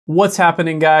What's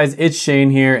happening, guys? It's Shane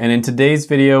here, and in today's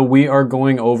video we are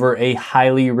going over a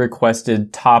highly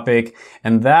requested topic,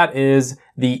 and that is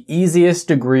the easiest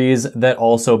degrees that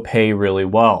also pay really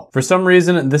well. For some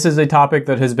reason, this is a topic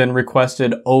that has been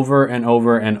requested over and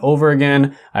over and over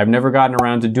again. I've never gotten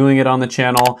around to doing it on the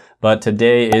channel, but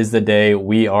today is the day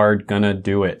we are gonna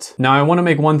do it. Now, I want to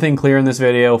make one thing clear in this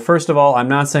video. First of all, I'm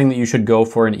not saying that you should go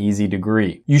for an easy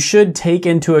degree. You should take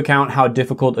into account how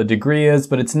difficult a degree is,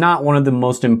 but it's not one of the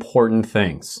most important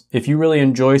things. If you really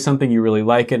enjoy something, you really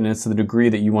like it, and it's the degree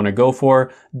that you want to go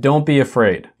for, don't be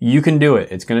afraid. You can do it.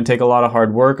 It's going to take a lot of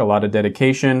hard work, a lot of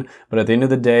dedication, but at the end of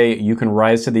the day, you can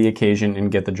rise to the occasion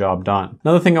and get the job done.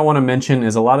 Another thing I want to mention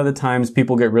is a lot of the times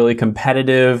people get really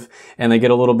competitive and they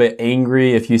get a little bit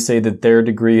angry if you say that their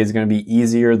degree is going to be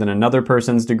easier than another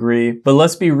person's degree. But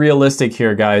let's be realistic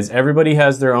here, guys. Everybody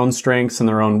has their own strengths and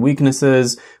their own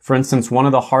weaknesses. For instance, one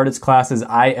of the hardest classes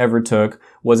I ever took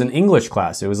was an English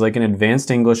class. It was like an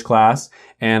advanced English class,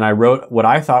 and I wrote what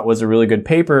I thought was a really good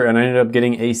paper, and I ended up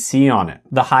getting a C on it.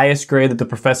 The highest grade that the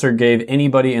professor gave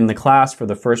anybody in the class for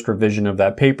the first revision of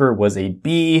that paper was a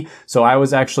B, so I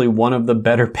was actually one of the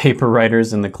better paper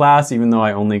writers in the class, even though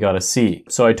I only got a C.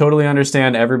 So I totally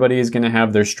understand everybody is going to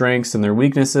have their strengths and their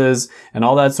weaknesses and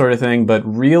all that sort of thing, but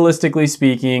realistically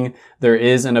speaking, there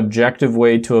is an objective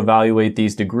way to evaluate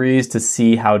these degrees to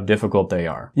see how difficult they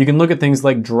are. You can look at things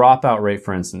like dropout rate,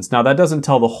 for instance. Now, that doesn't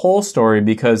tell the whole story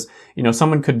because,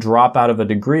 someone could drop out of a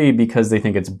degree because they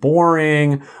think it's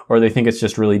boring or they think it's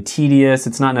just really tedious.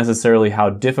 It's not necessarily how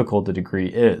difficult the degree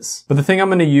is. But the thing I'm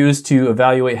going to use to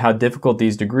evaluate how difficult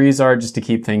these degrees are, just to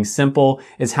keep things simple,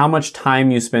 is how much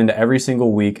time you spend every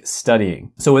single week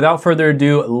studying. So without further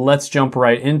ado, let's jump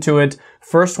right into it.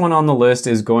 First one on the list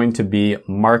is going to be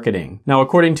marketing. Now,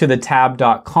 according to the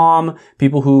tab.com,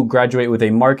 people who graduate with a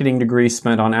marketing degree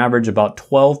spend on average about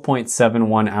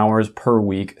 12.71 hours per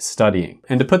week studying.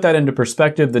 And to put that into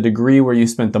perspective, the degree where you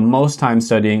spent the most time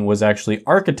studying was actually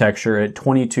architecture at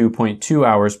 22.2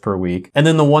 hours per week. And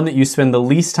then the one that you spend the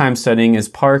least time studying is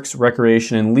parks,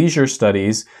 recreation, and leisure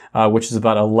studies, which is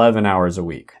about 11 hours a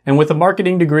week. And with a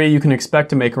marketing degree, you can expect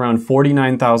to make around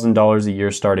 $49,000 a year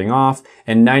starting off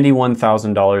and $91,000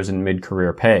 in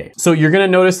mid-career pay. So you're going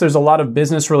to notice there's a lot of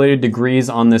business-related degrees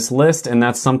on this list, and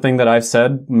that's something that I've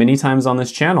said many times on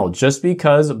this channel. Just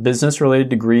because business-related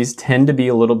degrees tend to be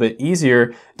a little bit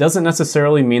easier doesn't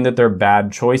necessarily mean that they're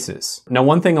bad choices. Now,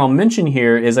 one thing I'll mention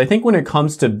here is I think when it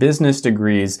comes to business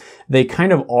degrees, they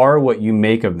kind of are what you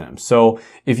make of them. So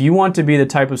if you want to be the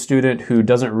type of student who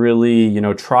doesn't really,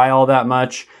 try all that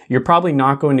much, you're probably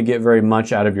not going to get very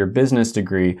much out of your business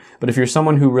degree. But if you're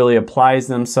someone who really applies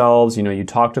themselves, you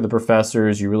talk to the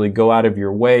professors, you really go out of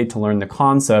your way to learn the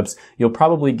concepts, you'll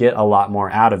probably get a lot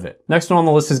more out of it. Next one on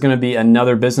the list is going to be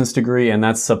another business degree, and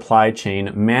that's supply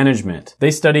chain management.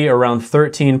 They study around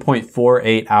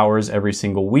 13.48 hours every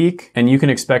single week, and you can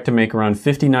expect to make around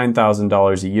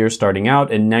 $59,000 a year starting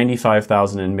out and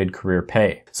 $95,000 in mid-career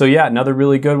pay. So yeah, another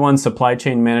really good one. Supply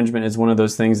chain management is one of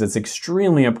those things that's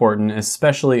extremely important,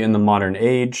 especially in the modern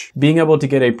age. Being able to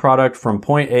get a product from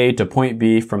point A to point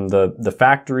B, from the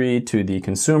factory to the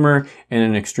consumer in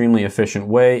an extremely efficient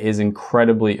way, is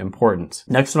incredibly important.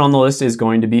 Next one on the list is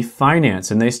going to be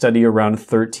finance, and they study around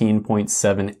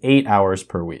 13.78 hours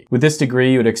per week. With this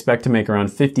degree, you would expect to make around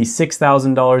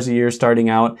 $56,000 a year starting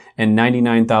out and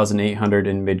 $99,800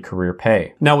 in mid-career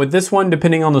pay. Now with this one,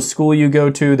 depending on the school you go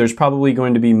to, there's probably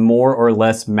going to be more or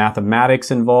less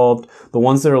mathematics involved. The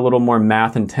ones that are a little more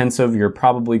math intensive, you're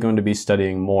probably going to be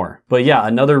studying more. But yeah,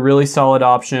 another really solid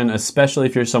option, especially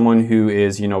if you're someone who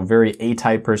is, very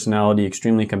A-type personality,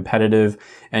 extremely competitive,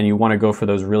 and you want to go for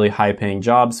those really high-paying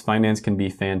jobs, finance can be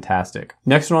fantastic.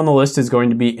 Next one on the list is going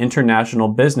to be international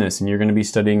business, and you're going to be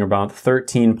studying about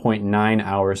 13.9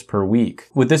 hours per week.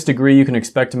 With this degree, you can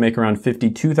expect to make around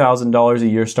 $52,000 a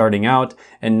year starting out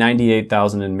and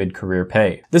 $98,000 in mid-career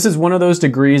pay. This is one of those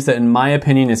degrees that, in my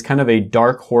opinion, is kind of a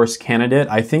dark horse candidate.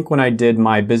 I think when I did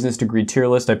my business degree tier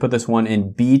list, I put this one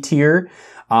in B tier.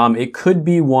 It could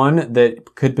be one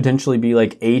that could potentially be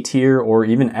like A tier or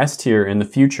even S tier in the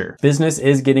future. Business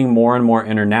is getting more and more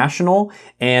international,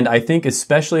 and I think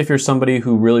especially if you're somebody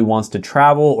who really wants to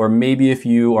travel, or maybe if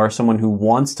you are someone who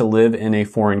wants to live in a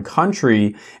foreign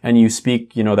country and you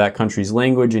speak, that country's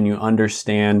language and you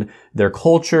understand their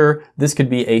culture, this could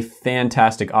be a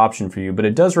fantastic option for you, but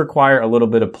it does require a little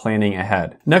bit of planning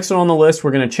ahead. Next one on the list,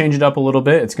 we're going to change it up a little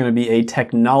bit. It's going to be a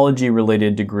technology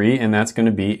related degree, and that's going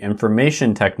to be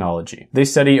information technology. They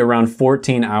study around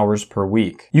 14 hours per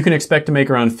week. You can expect to make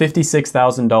around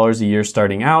 $56,000 a year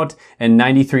starting out and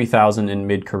 $93,000 in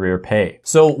mid-career pay.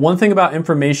 So one thing about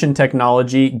information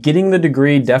technology, getting the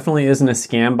degree definitely isn't a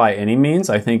scam by any means.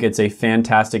 I think it's a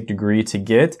fantastic degree to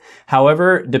get.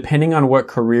 However, depending on what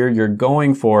career you're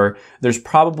going for, there's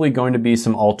probably going to be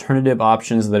some alternative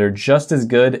options that are just as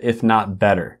good, if not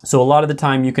better. So a lot of the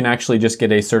time you can actually just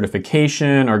get a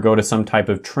certification or go to some type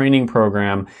of training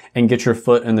program and get your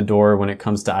foot in the door when it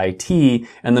comes to IT.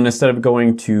 And then instead of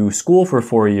going to school for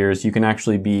 4 years, you can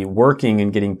actually be working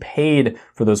and getting paid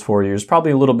for those 4 years,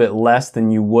 probably a little bit less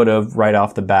than you would have right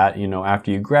off the bat,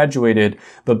 after you graduated.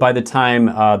 But by the time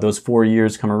those 4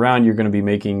 years come around, you're going to be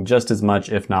making just as much,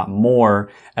 if not more,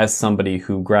 as somebody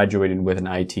who graduated with an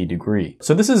IT degree.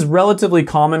 So this is relatively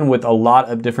common with a lot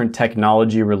of different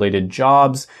technology related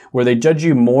jobs where they judge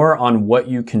you more on what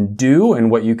you can do and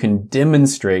what you can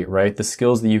demonstrate, right? The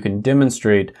skills that you can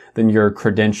demonstrate than your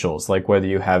credentials, like whether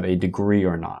you have a degree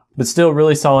or not. But still,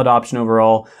 really solid option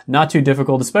overall. Not too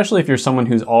difficult, especially if you're someone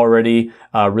who's already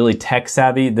really tech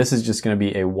savvy. This is just going to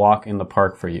be a walk in the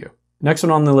park for you. Next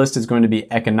one on the list is going to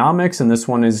be economics, and this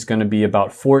one is going to be about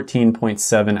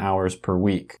 14.7 hours per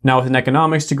week. Now, with an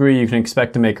economics degree, you can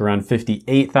expect to make around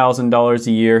 $58,000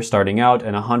 a year starting out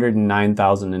and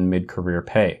 $109,000 in mid-career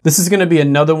pay. This is going to be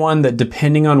another one that,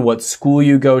 depending on what school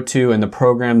you go to and the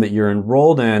program that you're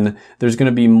enrolled in, there's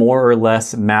going to be more or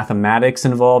less mathematics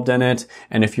involved in it.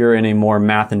 And if you're in a more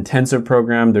math-intensive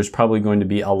program, there's probably going to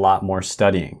be a lot more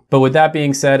studying. But with that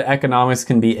being said, economics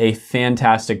can be a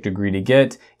fantastic degree to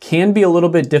get. Can be a little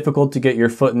bit difficult to get your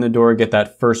foot in the door, get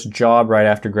that first job right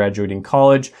after graduating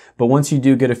college, but once you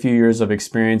do get a few years of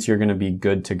experience, you're going to be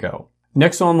good to go.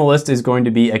 Next on the list is going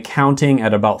to be accounting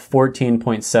at about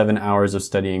 14.7 hours of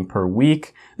studying per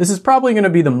week. This is probably going to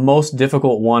be the most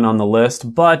difficult one on the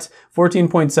list, but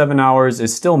 14.7 hours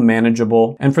is still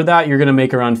manageable. And for that, you're going to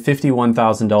make around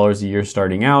 $51,000 a year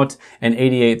starting out and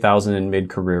 $88,000 in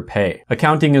mid-career pay.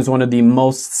 Accounting is one of the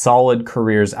most solid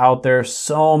careers out there.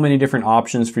 So many different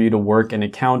options for you to work in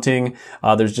accounting.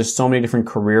 There's just so many different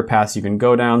career paths you can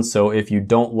go down. So if you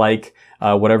don't like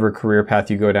whatever career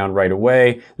path you go down right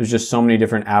away, there's just so many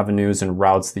different avenues and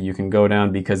routes that you can go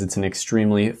down because it's an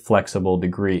extremely flexible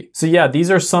degree. So yeah, these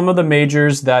are some of the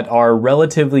majors that are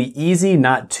relatively easy,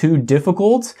 not too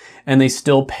difficult, and they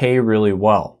still pay really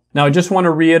well. Now, I just want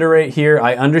to reiterate here,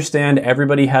 I understand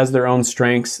everybody has their own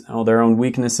strengths, their own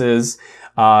weaknesses.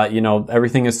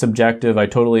 Everything is subjective. I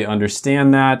totally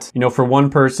understand that. For one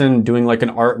person, doing like an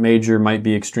art major might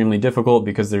be extremely difficult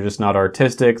because they're just not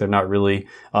artistic. They're not really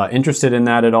interested in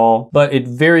that at all. But it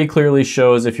very clearly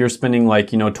shows if you're spending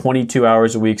 22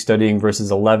 hours a week studying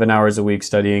versus 11 hours a week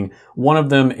studying, one of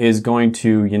them is going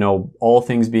to, all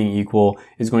things being equal,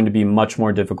 is going to be much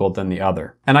more difficult than the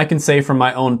other. And I can say from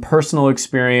my own personal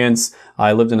experience,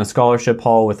 I lived in a scholarship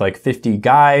hall with 50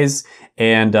 guys,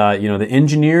 and the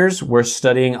engineers were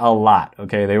studying a lot,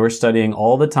 okay? They were studying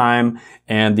all the time,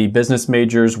 and the business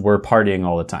majors were partying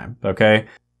all the time, okay?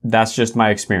 That's just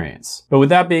my experience. But with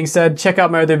that being said, check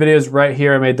out my other videos right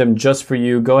here. I made them just for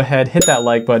you. Go ahead, hit that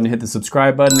like button, hit the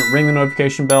subscribe button, ring the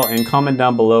notification bell, and comment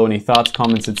down below any thoughts,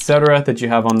 comments, etc. that you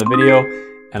have on the video,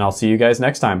 and I'll see you guys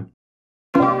next time.